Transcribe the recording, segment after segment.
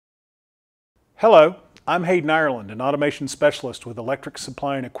Hello, I'm Hayden Ireland, an automation specialist with Electric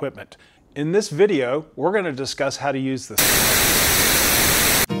Supply and Equipment. In this video, we're going to discuss how to use this.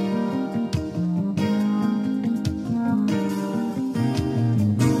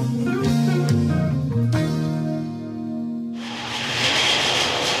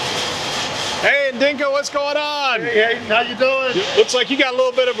 Hey, Dinko, what's going on? Hey, Hayden, how you doing? Looks like you got a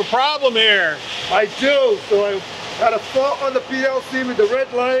little bit of a problem here. I do. So I had a fault on the PLC with the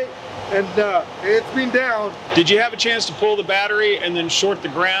red light, and it's been down. Did you have a chance to pull the battery and then short the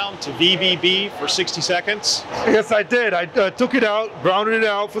ground to VBB for 60 seconds? Yes, I did. I took it out, grounded it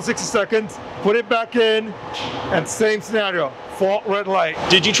out for 60 seconds, put it back in, and same scenario, fault red light.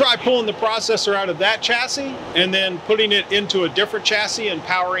 Did you try pulling the processor out of that chassis and then putting it into a different chassis and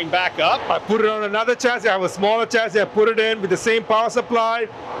powering back up? I put it on another chassis. I have a smaller chassis. I put it in with the same power supply,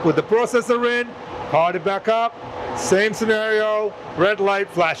 put the processor in, powered it back up. Same scenario, red light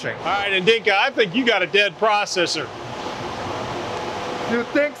flashing. All right, and Dinka, I think you got a dead processor. You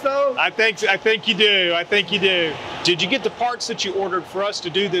think so? I think you do. I think you do. Did you get the parts that you ordered for us to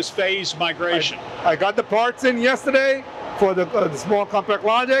do this phased migration? I got the parts in yesterday for the small compact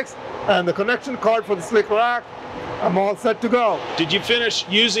Logix and the connection card for the slick rack. I'm all set to go. Did you finish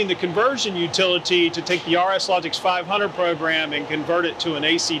using the conversion utility to take the RSLogix 500 program and convert it to an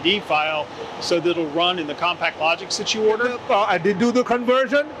ACD file so that it'll run in the compact Logix that you ordered? I did do the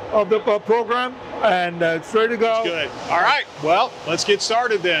conversion of the program, and it's ready to go. That's good. All right, well, let's get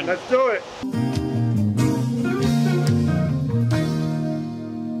started then. Let's do it.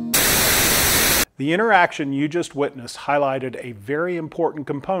 The interaction you just witnessed highlighted a very important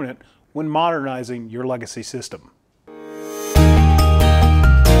component when modernizing your legacy system.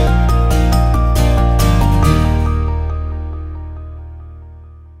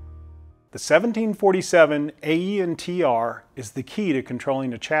 The 1747 AENTR is the key to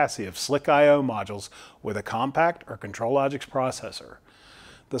controlling a chassis of SLIC I/O modules with a compact or ControlLogix processor.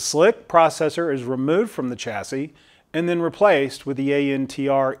 The SLIC processor is removed from the chassis and then replaced with the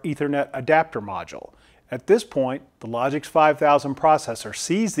AENTR Ethernet adapter module. At this point, the Logix 5000 processor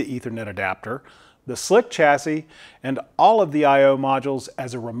sees the Ethernet adapter, the SLIC chassis, and all of the I/O modules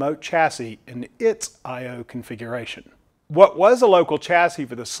as a remote chassis in its I/O configuration. What was a local chassis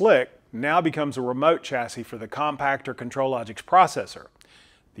for the SLIC now becomes a remote chassis for the compact or ControlLogix processor.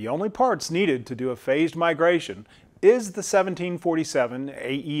 The only parts needed to do a phased migration is the 1747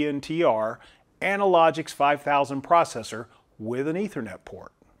 AENTR and a Logix 5000 processor with an Ethernet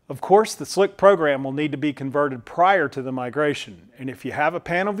port. Of course, the SLIC program will need to be converted prior to the migration, and if you have a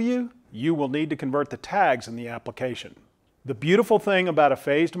panel view, you will need to convert the tags in the application. The beautiful thing about a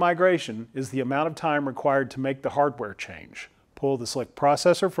phased migration is the amount of time required to make the hardware change. Pull the SLIC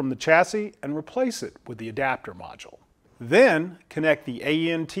processor from the chassis and replace it with the adapter module. Then connect the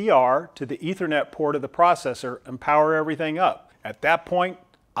AENTR to the Ethernet port of the processor and power everything up. At that point,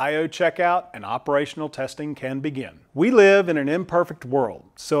 I/O checkout and operational testing can begin. We live in an imperfect world,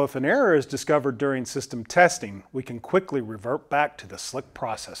 so if an error is discovered during system testing, we can quickly revert back to the SLIC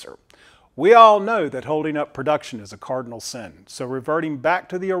processor. We all know that holding up production is a cardinal sin, so reverting back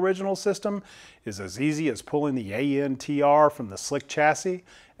to the original system is as easy as pulling the AENTR from the SLIC chassis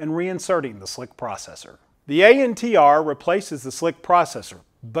and reinserting the SLIC processor. The AENTR replaces the SLIC processor,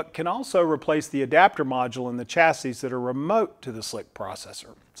 but can also replace the adapter module in the chassis that are remote to the SLIC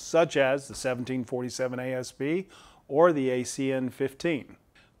processor, such as the 1747 ASB or the ACN15.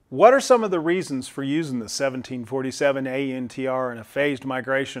 What are some of the reasons for using the 1747 AENTR in a phased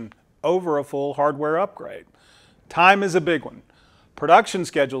migration over a full hardware upgrade? Time is a big one. Production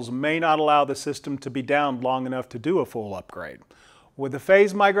schedules may not allow the system to be down long enough to do a full upgrade. With a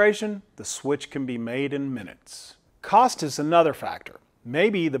phased migration, the switch can be made in minutes. Cost is another factor.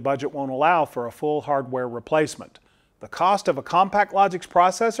 Maybe the budget won't allow for a full hardware replacement. The cost of a compact Logix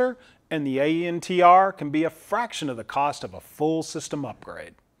processor and the AENTR can be a fraction of the cost of a full system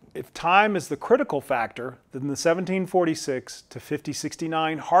upgrade. If time is the critical factor, then the 1746 to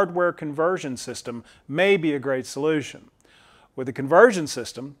 5069 hardware conversion system may be a great solution. With the conversion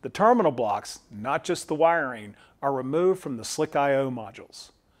system, the terminal blocks, not just the wiring, are removed from the SLIC I/O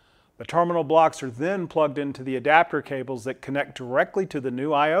modules. The terminal blocks are then plugged into the adapter cables that connect directly to the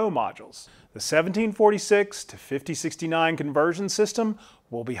new I/O modules. The 1746 to 5069 conversion system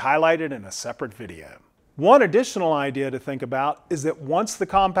will be highlighted in a separate video. One additional idea to think about is that once the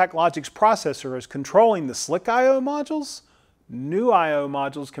compact Logix processor is controlling the SLIC I/O modules, new I/O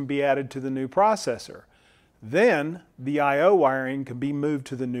modules can be added to the new processor. Then the I/O wiring can be moved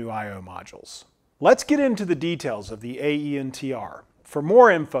to the new I/O modules. Let's get into the details of the AENTR. For more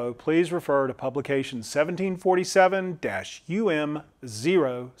info, please refer to publication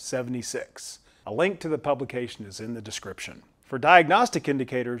 1747-UM076. A link to the publication is in the description. For diagnostic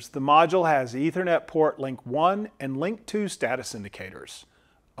indicators, the module has Ethernet port link 1 and link 2 status indicators,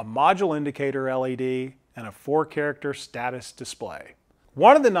 a module indicator LED, and a 4-character status display.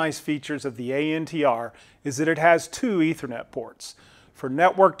 One of the nice features of the AENTR is that it has 2 Ethernet ports. For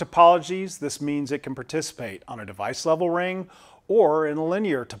network topologies, this means it can participate on a device-level ring or in a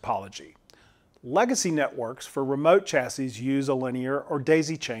linear topology. Legacy networks for remote chassis use a linear or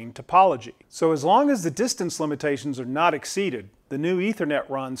daisy chain topology. So as long as the distance limitations are not exceeded, the new Ethernet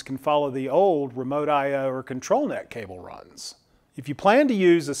runs can follow the old remote I/O or control net cable runs. If you plan to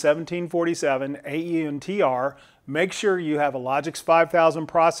use a 1747 AENTR, make sure you have a Logix 5000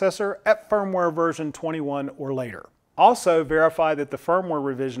 processor at firmware version 21 or later. Also verify that the firmware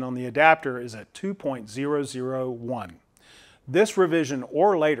revision on the adapter is at 2.001. This revision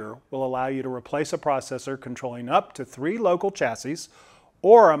or later will allow you to replace a processor controlling up to 3 local chassis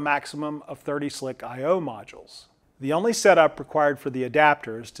or a maximum of 30 SLIC I/O modules. The only setup required for the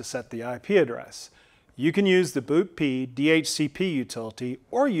adapter is to set the IP address. You can use the BOOTP DHCP utility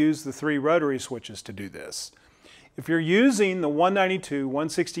or use the 3 rotary switches to do this. If you're using the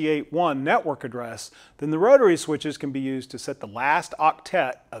 192.168.1 network address, then the rotary switches can be used to set the last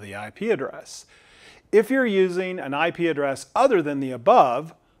octet of the IP address. If you're using an IP address other than the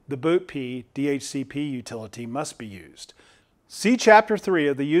above, the BOOTP DHCP utility must be used. See Chapter 3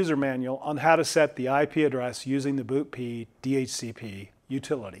 of the user manual on how to set the IP address using the BOOTP DHCP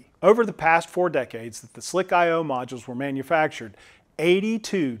utility. Over the past 4 decades that the SLIC I/O modules were manufactured,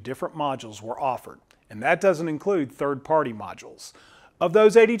 82 different modules were offered, and that doesn't include third-party modules. Of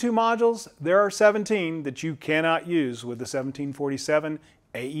those 82 modules, there are 17 that you cannot use with the 1747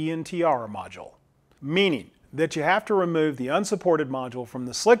 AENTR module, meaning that you have to remove the unsupported module from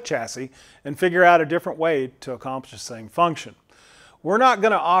the SLIC chassis and figure out a different way to accomplish the same function. We're not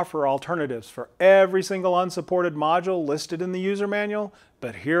going to offer alternatives for every single unsupported module listed in the user manual,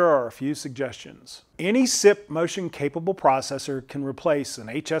 but here are a few suggestions. Any SIP motion capable processor can replace an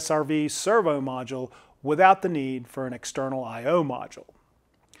HSRV servo module without the need for an external I/O module.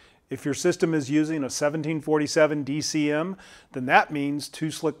 If your system is using a 1747 DCM, then that means 2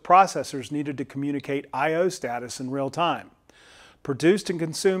 SLIC processors needed to communicate I/O status in real time. Produced and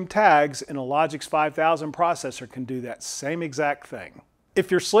consumed tags in a Logix 5000 processor can do that same exact thing. If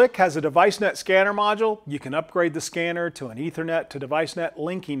your SLIC has a DeviceNet scanner module, you can upgrade the scanner to an Ethernet to DeviceNet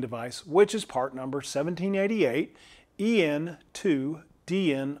linking device, which is part number 1788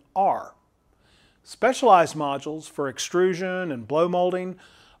 EN2DNR. Specialized modules for extrusion and blow molding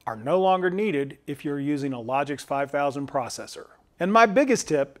are no longer needed if you're using a Logix 5000 processor. And my biggest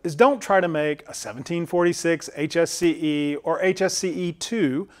tip is don't try to make a 1746 HSCE or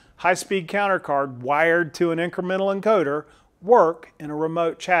HSCE2 high-speed counter card wired to an incremental encoder work in a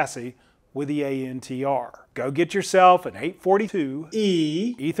remote chassis with the AENTR. Go get yourself an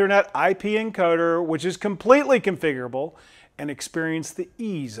 842E Ethernet IP encoder, which is completely configurable, and experience the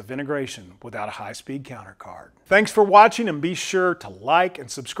ease of integration without a high-speed counter card. Thanks for watching, and be sure to like and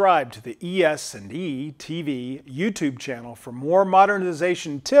subscribe to the ES&E TV YouTube channel for more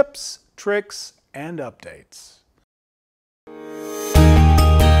modernization tips, tricks, and updates.